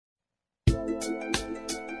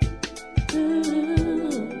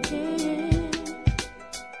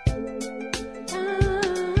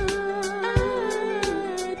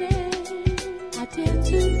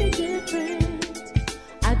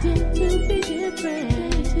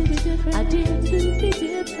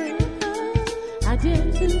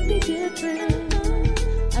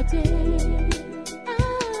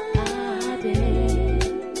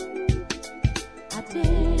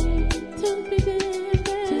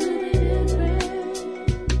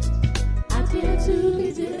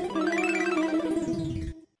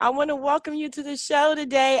I want to welcome you to the show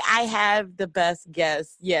today. I have the best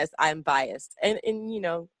guest. Yes, I'm biased. And you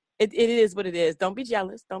know, it is what it is. Don't be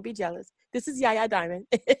jealous. Don't be jealous. This is Yaya Diamond.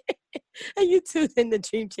 And you tuned in to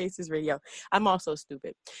Dream Chasers Radio. I'm also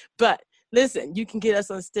stupid. But listen, you can get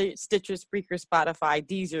us on Stitcher, Spreaker, Spotify,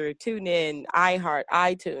 Deezer, TuneIn, iHeart,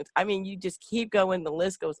 iTunes. I mean, you just keep going. The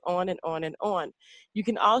list goes on and on and on. You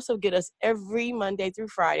can also get us every Monday through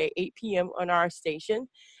Friday, 8 p.m. on our station.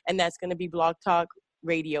 And that's going to be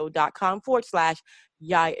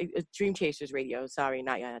blogtalkradio.com/Dream Chasers Radio. Sorry,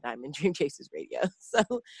 not Yaya Diamond, Dream Chasers Radio. So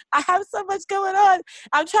I have so much going on.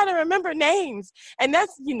 I'm trying to remember names. And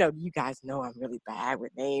that's, you know, you guys know I'm really bad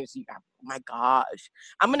with names. Oh my gosh.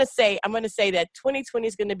 I'm gonna say that 2020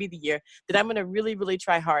 is gonna be the year that I'm gonna really, really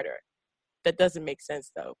try harder. That doesn't make sense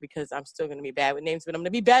though, because I'm still gonna be bad with names, but I'm gonna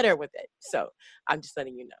be better with it. So I'm just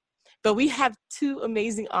letting you know. But we have two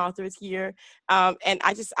amazing authors here. And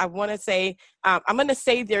I want to say, I'm going to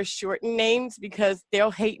say their shortened names because they'll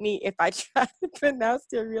hate me if I try to pronounce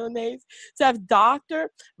their real names. So I have Dr.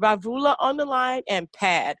 Ravula on the line and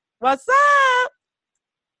Pad. What's up?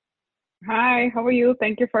 Hi, how are you?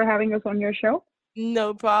 Thank you for having us on your show.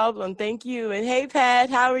 No problem. Thank you. And hey, Pad,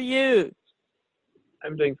 how are you?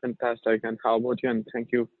 I'm doing fantastic. And how about you? And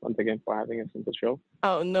thank you once again for having us on the show.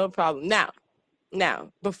 Oh, no problem.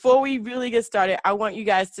 Now, before we really get started, I want you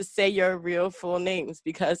guys to say your real full names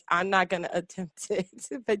because I'm not going to attempt it.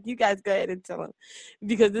 But you guys go ahead and tell them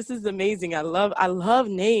because this is amazing. I love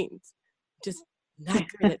names. Just not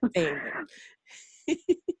good at saying them.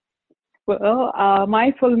 Well,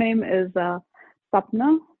 my full name is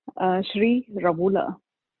Sapna Shri Ravula.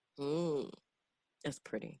 That's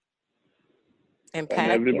pretty. And Pat?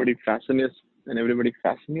 And everybody fashionably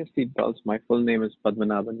tells my full name is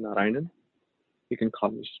Padmanabhan Narayanan. You can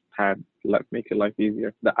call me Pad, make your life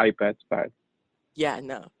easier. The iPad's Pad. Yeah,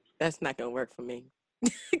 no, that's not going to work for me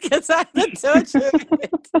because I'm the torture.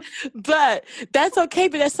 But that's okay.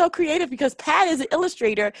 But that's so creative because Pad is an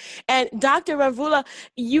illustrator. And Dr. Ravula,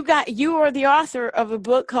 you are the author of a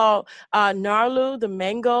book called Narlu, the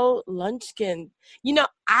Mango Lunchkin. You know,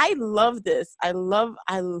 I love this. I love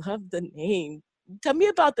the name. Tell me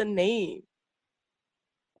about the name.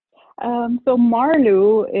 So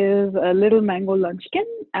Marlu is a little mango lunchkin.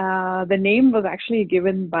 The name was actually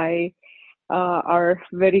given by our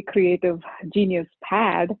very creative genius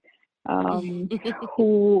Pad,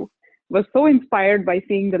 who was so inspired by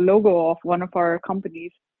seeing the logo of one of our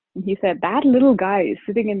companies. And he said, that little guy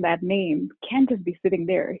sitting in that name can't just be sitting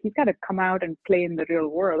there. He's got to come out and play in the real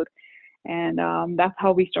world. And that's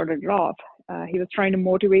how we started it off. He was trying to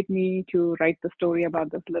motivate me to write the story about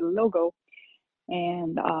this little logo.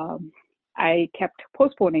 And I kept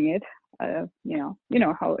postponing it. You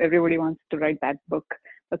know how everybody wants to write that book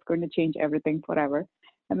that's going to change everything forever.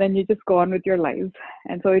 And then you just go on with your lives.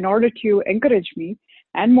 And so in order to encourage me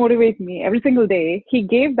and motivate me every single day, he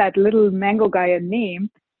gave that little mango guy a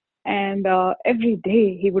name. And every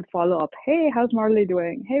day he would follow up. Hey, how's Marley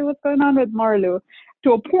doing? Hey, what's going on with Marlu?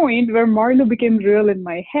 To a point where Marlu became real in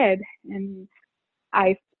my head. And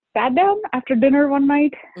I sat down after dinner one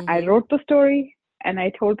night. I wrote the story and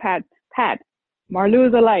I told Pat, Marlu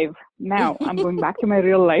is alive. Now I'm going back to my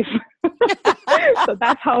real life. So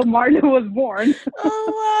that's how Marlu was born.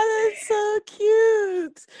 Oh, wow, that's so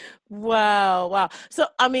cute. Wow. So,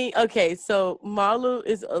 I mean, okay, so Marlu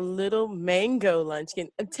is a little mango lunchkin.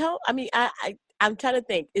 I'm trying to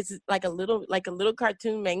think. Is it like a little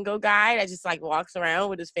cartoon mango guy that just like walks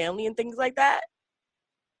around with his family and things like that?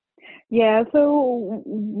 Yeah, so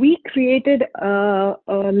we created a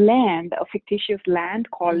fictitious land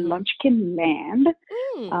called Lunchkin Land,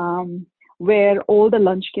 where all the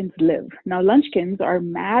Lunchkins live. Now, Lunchkins are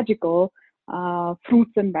magical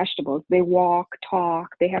fruits and vegetables. They walk,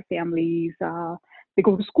 talk, they have families, they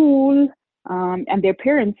go to school, and their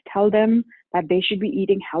parents tell them that they should be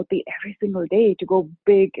eating healthy every single day to go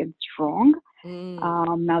big and strong.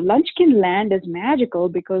 Now, Lunchkin Land is magical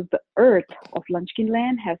because the earth of Lunchkin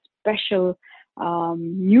Land has special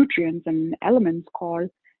nutrients and elements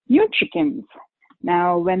called nutrikins.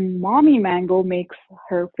 Now, when Mommy Mango makes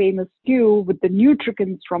her famous stew with the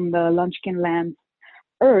nutrients from the Lunchkin land's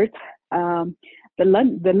earth, the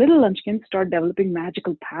little Lunchkins start developing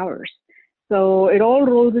magical powers. So it all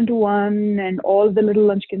rolls into one, and all the little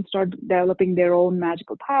Lunchkins start developing their own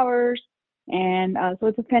magical powers. And so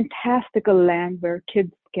it's a fantastical land where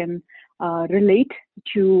kids can relate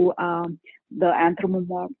to the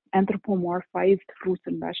anthropomorphized fruits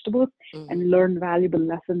and vegetables and learn valuable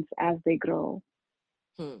lessons as they grow.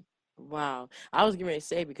 Wow. I was going to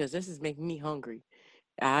say, because this is making me hungry.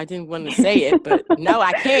 I didn't want to say it, but no,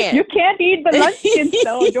 I can't. You can't eat the Lunchkins,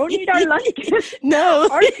 though. Don't eat our Lunchkins. No.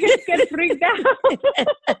 Our kids get freaked out.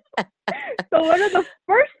 So one of the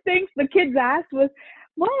first things the kids asked was,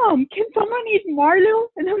 Mom, can someone eat Marlo?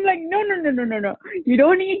 And I'm like, no. You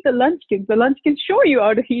don't eat the Lunchkins. The Lunchkins show you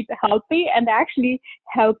how to eat healthy and actually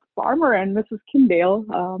help Farmer and Mrs. Kindale,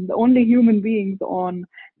 the only human beings on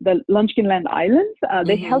the Lunchkin Land Islands.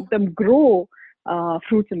 They help them grow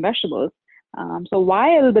fruits and vegetables. So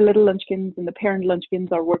while the little Lunchkins and the parent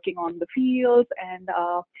Lunchkins are working on the fields and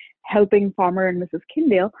helping Farmer and Mrs.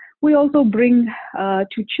 Kindale, we also bring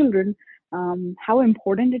to children how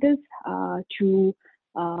important it is to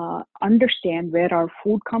understand where our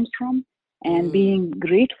food comes from and being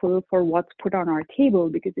grateful for what's put on our table,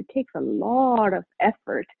 because it takes a lot of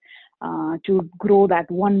effort to grow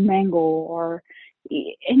that one mango, or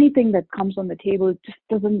anything that comes on the table. It just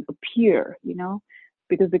doesn't appear,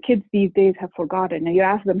 because the kids these days have forgotten. And you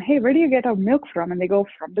ask them, hey, where do you get our milk from? And they go,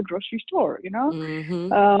 from the grocery store,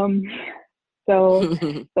 So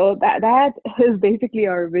that is basically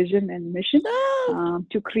our vision and mission,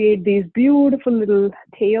 to create these beautiful little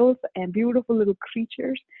tales and beautiful little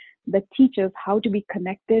creatures that teach us how to be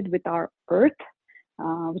connected with our earth,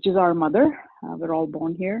 which is our mother. We're all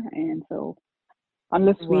born here. And so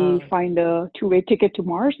unless we find a two-way ticket to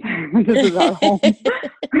Mars, this is our home.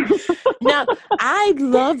 Now, I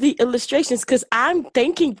love the illustrations, because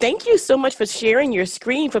thank you so much for sharing your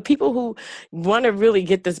screen. For people who want to really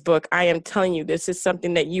get this book, I am telling you, this is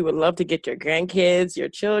something that you would love to get your grandkids, your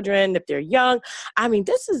children, if they're young. I mean,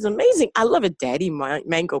 this is amazing. I love it. Daddy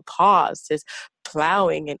Mango paused his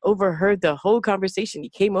plowing and overheard the whole conversation. He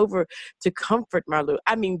came over to comfort Marlo.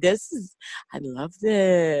 I mean, I love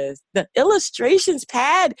this. The illustrations,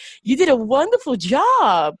 Pad, you did a wonderful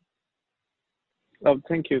job. Oh,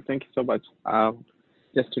 thank you. Thank you so much.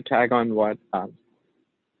 Just to tag on what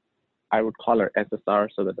I would call her SSR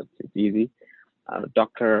so that it's easy.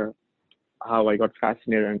 Doctor, how I got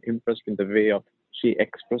fascinated and impressed with the way of she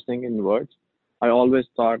expressing in words. I always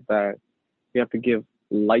thought that you have to give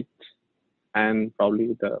light, and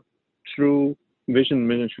probably the true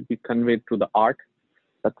vision should be conveyed through the art.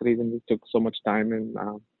 That's the reason we took so much time in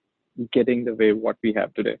getting the way what we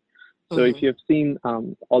have today. So if you have seen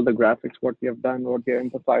all the graphics, what we have done, what we have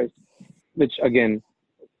emphasized, which again,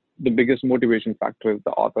 the biggest motivation factor is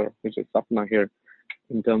the author, which is Sapna here,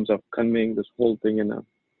 in terms of conveying this whole thing in a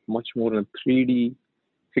much more in a 3D,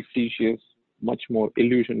 fictitious, much more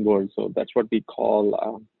illusion world. So that's what we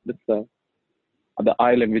call the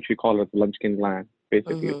island, which we call it the Lunchkin Land,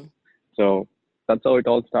 basically. So that's how it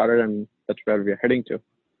all started, and that's where we're heading to.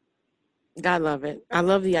 I love it. I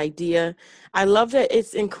love the idea. I love that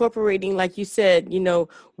it's incorporating, like you said,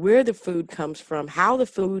 where the food comes from, how the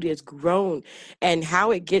food is grown, and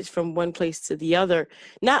how it gets from one place to the other.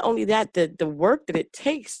 Not only that, the work that it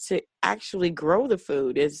takes to actually grow the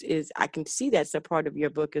food is I can see that's a part of your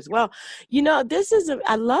book as well.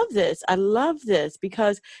 I love this. I love this,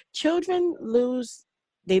 because children lose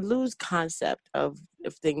concept of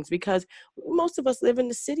things, because most of us live in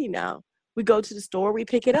the city now. We go to the store, we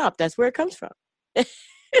pick it up. That's where it comes from.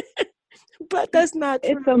 But that's not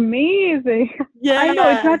true. It's amazing. Yeah. I know,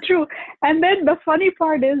 it's not true. And then the funny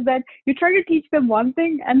part is that you try to teach them one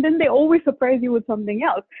thing, and then they always surprise you with something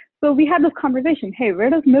else. So we had this conversation, hey, where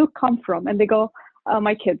does milk come from? And they go,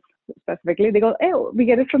 my kids specifically, they go, oh, we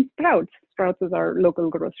get it from Sprouts. Sprouts is our local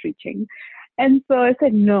grocery chain. And so I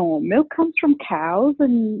said, no, milk comes from cows,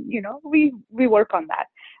 and, we work on that.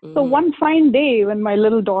 So one fine day when my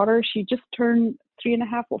little daughter, she just turned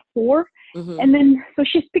 3.5 or 4, and then so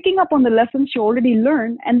she's picking up on the lessons she already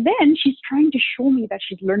learned, and then she's trying to show me that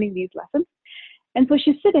she's learning these lessons. And so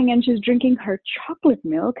she's sitting and she's drinking her chocolate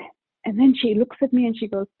milk, and then she looks at me and she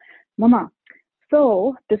goes, Mama,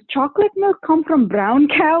 so does chocolate milk come from brown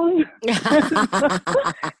cows?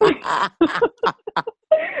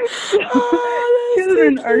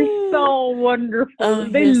 Children are so wonderful.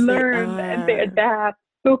 They learn and they adapt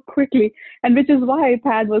so quickly, and which is why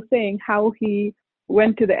Pad was saying how he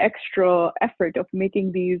went to the extra effort of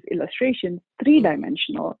making these illustrations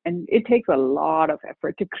three-dimensional, and it takes a lot of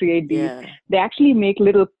effort to create these. Yeah. They actually make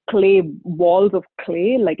little clay balls of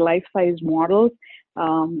clay, like life-size models.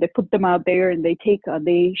 They put them out there, and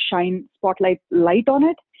they shine spotlight light on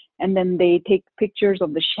it, and then they take pictures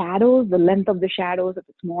of the shadows, the length of the shadows, if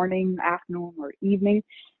it's morning, afternoon, or evening.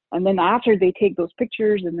 And then after they take those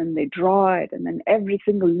pictures, and then they draw it, and then every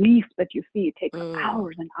single leaf that you see, it takes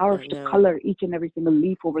hours and hours to color each and every single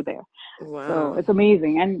leaf over there. Wow. So it's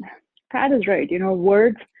amazing. And Pat is right.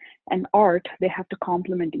 Words and art, they have to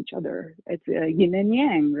complement each other. It's yin and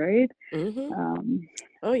yang, right?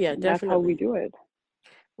 Oh yeah, definitely. That's how we do it.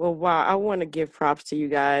 Well, wow, I want to give props to you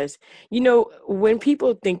guys. When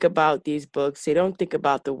people think about these books, they don't think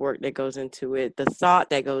about the work that goes into it, the thought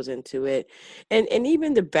that goes into it, and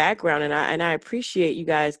even the background. And I appreciate you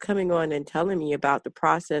guys coming on and telling me about the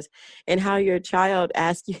process and how your child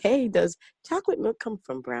asked you, hey, does chocolate milk come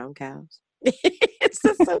from brown cows? It's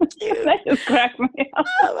just so cute. That just cracked me up.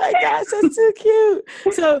 Oh my gosh, that's so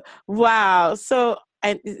cute. So, wow. So,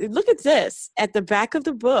 and look at this. At the back of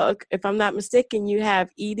the book, if I'm not mistaken, you have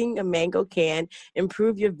eating a mango can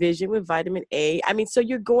improve your vision with vitamin A. I mean, so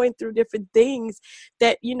you're going through different things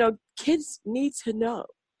that, kids need to know.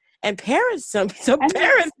 And parents, some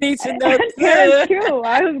parents need to know too. Parents too,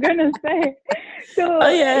 I was going to say. So, oh,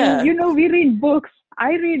 yeah. We read books.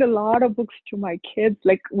 I read a lot of books to my kids.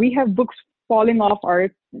 Like, we have books falling off our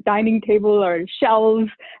dining table or shelves.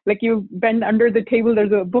 Like, you bend under the table,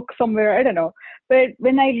 there's a book somewhere. I don't know. But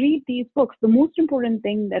when I read these books, the most important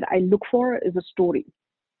thing that I look for is a story.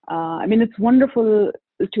 It's wonderful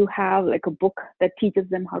to have like a book that teaches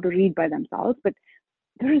them how to read by themselves, but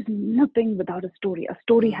there is nothing without a story. A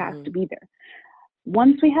story has to be there.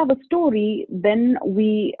 Once we have a story, then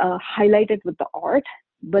we highlight it with the art.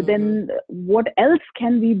 But then what else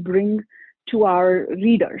can we bring to our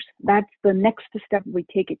readers? That's the next step we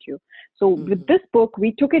take it to. So with this book,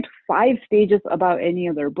 we took it 5 stages above any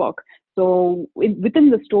other book. So within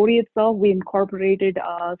the story itself, we incorporated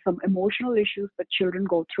some emotional issues that children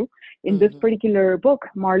go through. In this particular book,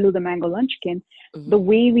 Marlu the Mango Lunchkin, the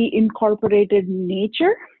way we incorporated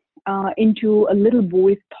nature into a little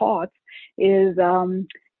boy's thoughts is, so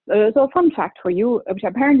a fun fact for you, which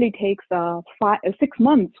apparently takes 6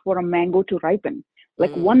 months for a mango to ripen.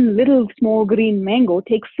 Like one little small green mango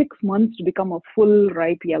takes 6 months to become a full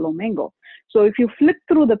ripe yellow mango. So if you flip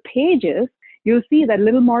through the pages, you'll see that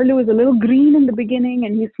little Marlu is a little green in the beginning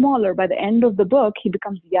and he's smaller. By the end of the book, he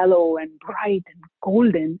becomes yellow and bright and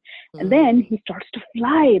golden. And then he starts to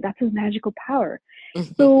fly. That's his magical power.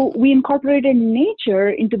 So we incorporated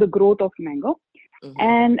nature into the growth of mango.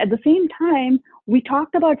 And at the same time, we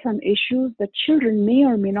talked about some issues that children may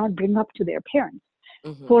or may not bring up to their parents.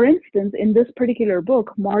 For instance, in this particular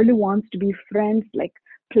book, Marlu wants to be friends, like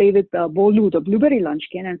play with Bolu, the blueberry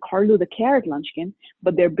lunchkin, and Carlu, the carrot lunchkin,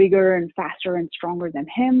 but they're bigger and faster and stronger than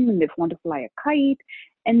him, and they want to fly a kite,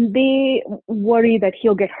 and they worry that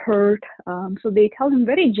he'll get hurt. So they tell him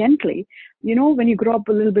very gently, when you grow up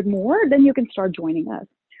a little bit more, then you can start joining us.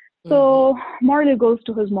 So Marley goes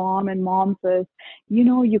to his mom, and mom says,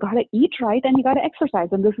 you got to eat right and you got to exercise.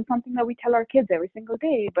 And this is something that we tell our kids every single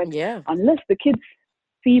day. But unless the kids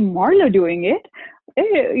see Marla doing it,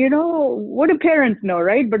 what do parents know,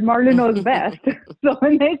 right? But Marla knows best. So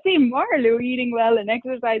when they see Marlu eating well and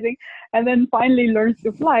exercising and then finally learns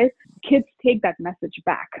to fly, kids take that message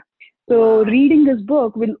back. So reading this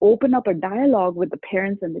book will open up a dialogue with the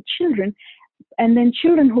parents and the children. And then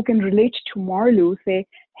children who can relate to Marlu say,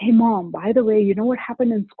 hey, mom, by the way, you know what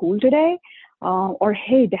happened in school today? Or,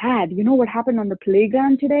 hey, dad, you know what happened on the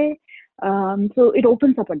playground today? So it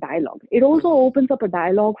opens up a dialogue. It also opens up a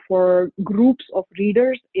dialogue for groups of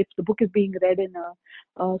readers. If the book is being read in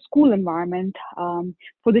a school environment,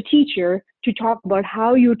 for the teacher to talk about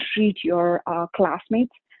how you treat your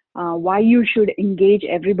classmates, why you should engage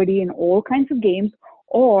everybody in all kinds of games,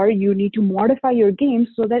 or you need to modify your games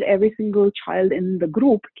so that every single child in the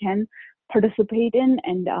group can participate in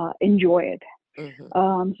and enjoy it.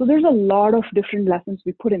 So there's a lot of different lessons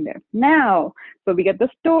we put in there. Now, so we get the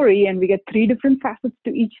story and we get 3 different facets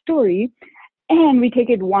to each story, and we take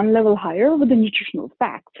it one level higher with the nutritional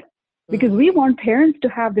facts, because we want parents to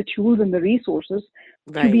have the tools and the resources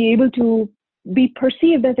to be able to be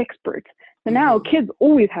perceived as experts. So now kids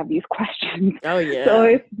always have these questions. Oh yeah. So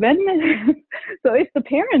if the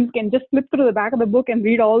parents can just flip through the back of the book and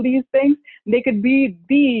read all these things, they could be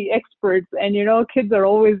the experts. And kids are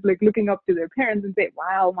always like looking up to their parents and say,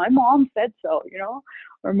 "Wow, my mom said so,"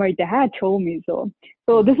 or "My dad told me so."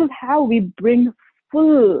 So this is how we bring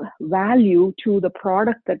full value to the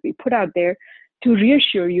product that we put out there, to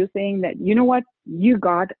reassure you, saying that, you know what, you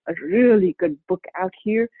got a really good book out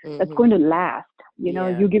here that's going to last.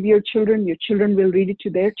 You give your children will read it to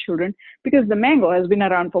their children, because the mango has been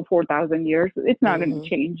around for 4,000 years. It's not going to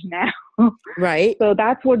change now. Right. So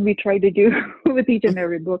that's what we try to do with each and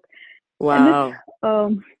every book. Wow.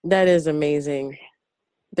 That is amazing.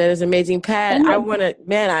 That is amazing, Pat. I want to,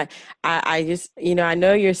 man, I just, I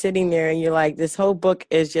know you're sitting there and you're like, this whole book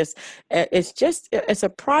is it's a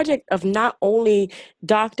project of not only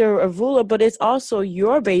Dr. Ravula, but it's also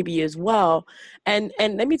your baby as well. And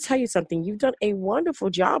let me tell you something, you've done a wonderful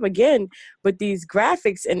job again with these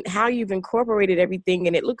graphics and how you've incorporated everything.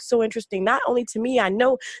 And it looks so interesting, not only to me, I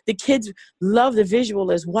know the kids love the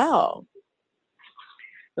visual as well.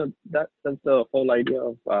 So that's the whole idea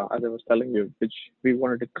of, as I was telling you, which we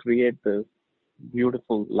wanted to create this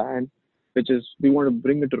beautiful land, which is we want to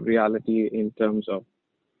bring it to reality in terms of,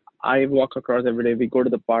 I walk across every day, we go to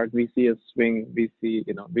the park, we see a swing, we see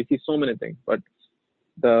so many things, but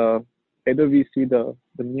either we see the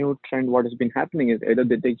new trend, what has been happening is either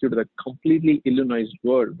they take you to the completely Illinois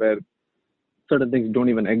world where certain things don't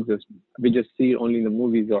even exist. We just see it only in the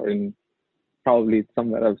movies or in probably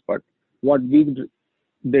somewhere else. But what we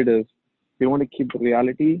did is we want to keep the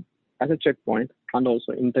reality as a checkpoint and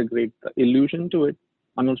also integrate the illusion to it,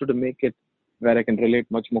 and also to make it where I can relate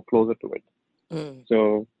much more closer to it.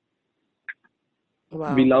 So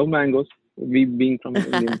we love mangoes. We being from the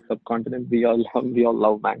Indian subcontinent, we all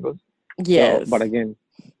love mangoes. Yes. So, but again,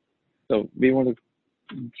 so we want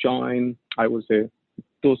to join, I would say,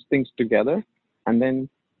 those things together. And then,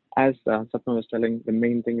 as Sapna was telling, the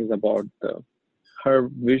main thing is about her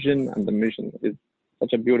vision and the mission is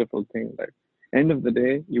such a beautiful thing. That end of the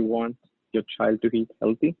day, you want your child to eat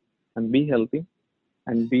healthy and be healthy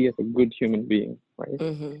and be as a good human being, right?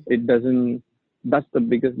 It doesn't. That's the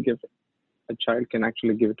biggest gift a child can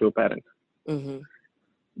actually give to a parent.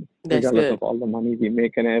 Regardless of all the money we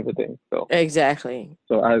make and everything. So exactly.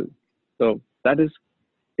 So that is,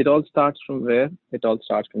 it all starts from where? It all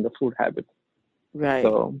starts from the food habit. Right.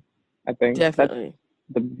 So I think definitely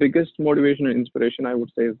the biggest motivation and inspiration, I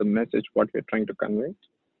would say, is the message what we're trying to convey.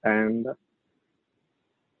 And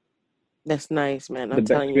that's nice, man.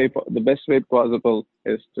 The best way possible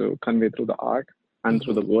is to convey through the art and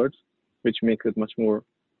through the words, which makes it much more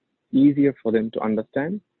easier for them to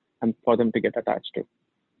understand and for them to get attached to.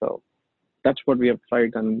 So that's what we have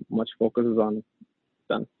tried and much focus is on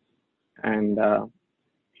done. And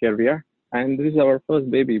here we are. And this is our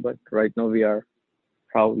first baby, but right now we are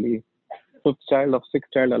probably fifth child of sixth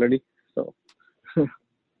child already. So so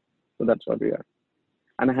that's what we are.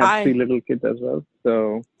 And I have 3 little kids as well.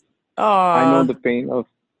 So I know the pain of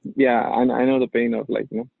and I know the pain of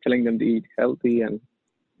telling them to eat healthy and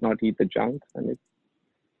not eat the junk. And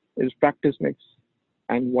it's practice makes,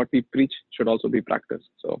 and what we preach should also be practiced.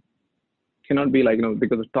 So cannot be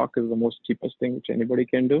because talk is the most cheapest thing which anybody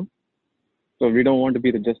can do. So we don't want to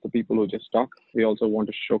be just the people who just talk. We also want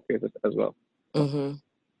to showcase it as well.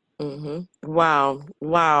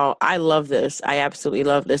 Wow. I love this. I absolutely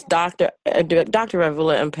love this. Dr.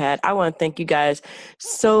 Ravula and Pat, I want to thank you guys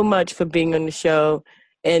so much for being on the show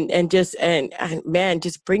and just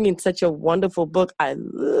bringing such a wonderful book. I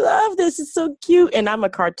love this. It's so cute. And I'm a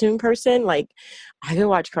cartoon person. Like, I can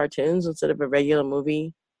watch cartoons instead of a regular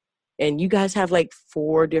movie. And you guys have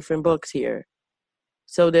 4 different books here.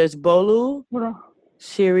 So there's Bolu,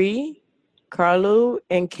 Shiri, Carlu,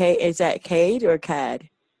 and Kay. Is that Cade or Cad?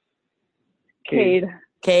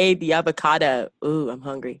 Cade, the avocado. Ooh, I'm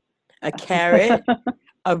hungry. A carrot,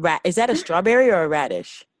 is that a strawberry or a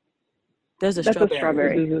radish? There's a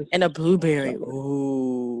strawberry. And a blueberry.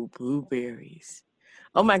 Ooh, blueberries.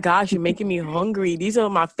 Oh my gosh, you're making me hungry. These are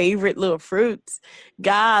my favorite little fruits.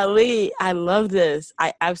 Golly, I love this.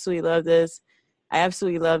 I absolutely love this.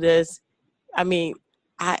 I mean,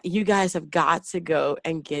 you guys have got to go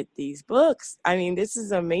and get these books. I mean, this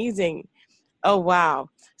is amazing. Oh, wow.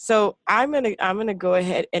 So I'm gonna go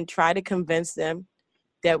ahead and try to convince them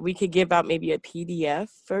that we could give out maybe a PDF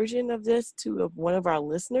version of this to one of our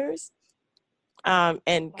listeners,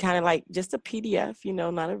 and kind of just a PDF,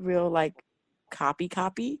 not a real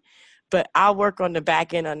copy. But I'll work on the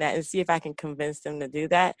back end on that and see if I can convince them to do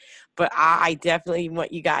that. But I definitely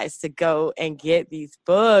want you guys to go and get these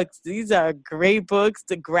books. These are great books.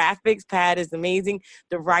 The graphics pad is amazing.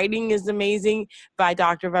 The writing is amazing by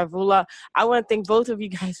Dr. Ravula. I want to thank both of you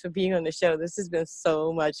guys for being on the show. This has been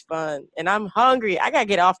so much fun. And I'm hungry. I got to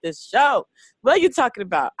get off this show. What are you talking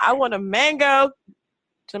about? I want a mango.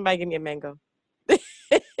 Somebody give me a mango.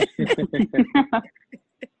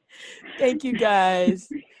 Thank you guys.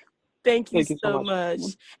 Thank you Thank you so so much.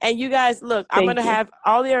 much. And you guys, look, I'm Thank going to you. have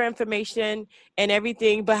all your information and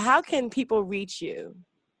everything, but how can people reach you?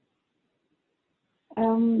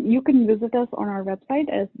 You can visit us on our website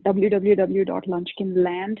as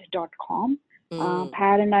www.lunchkinland.com.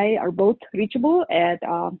 Pat and I are both reachable and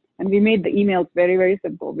we made the emails very, very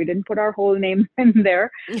simple. We didn't put our whole name in there.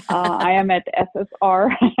 I am at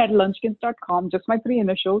ssr@lunchkins.com, just my 3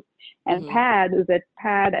 initials. And Pad is at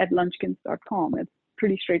pad@lunchkins.com. It's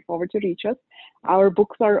pretty straightforward to reach us. Our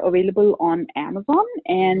books are available on Amazon.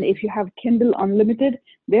 And if you have Kindle Unlimited,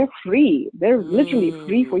 they're free. They're literally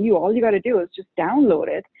free for you. All you got to do is just download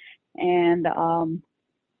it. And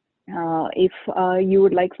if you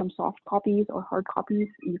would like some soft copies or hard copies,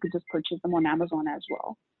 you could just purchase them on Amazon as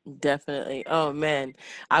well. Definitely. Oh man,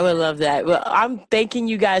 I would love that. Well, I'm thanking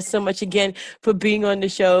you guys so much again for being on the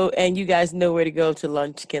show, and you guys know where to go to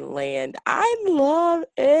Lunchkin Land. I love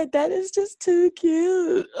it. That is just too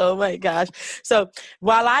cute. Oh my gosh. So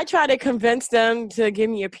while I try to convince them to give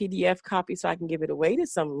me a PDF copy so I can give it away to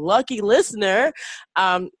some lucky listener,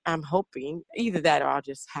 I'm hoping either that or I'll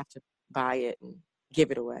just have to buy it and give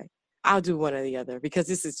it away. I'll do one or the other because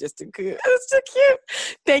this is just too cute. It's too cute.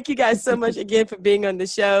 Thank you guys so much again for being on the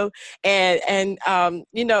show. And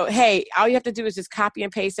you know, hey, all you have to do is just copy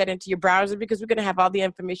and paste that into your browser because we're going to have all the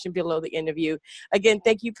information below the interview. Again,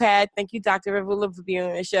 thank you, Pat. Thank you, Dr. Ravula, for being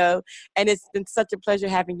on the show. And it's been such a pleasure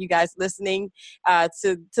having you guys listening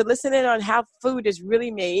to listen in on how food is really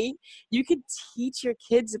made. You can teach your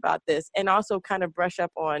kids about this and also kind of brush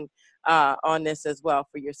up on this as well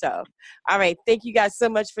for yourself. All right. Thank you guys so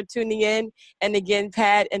much for tuning in. And again,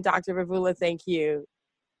 Pat and Dr. Ravula, thank you.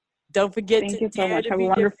 Don't forget Thank to you so dare much. to Have be a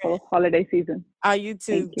wonderful different. holiday season. You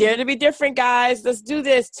too. Thank you. Dare to be different, guys. Let's do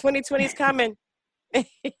this. 2020 is coming.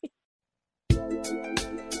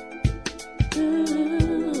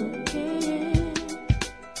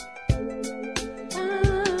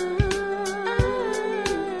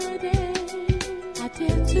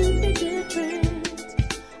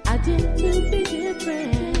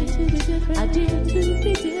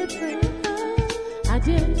 I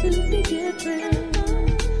dare to be different.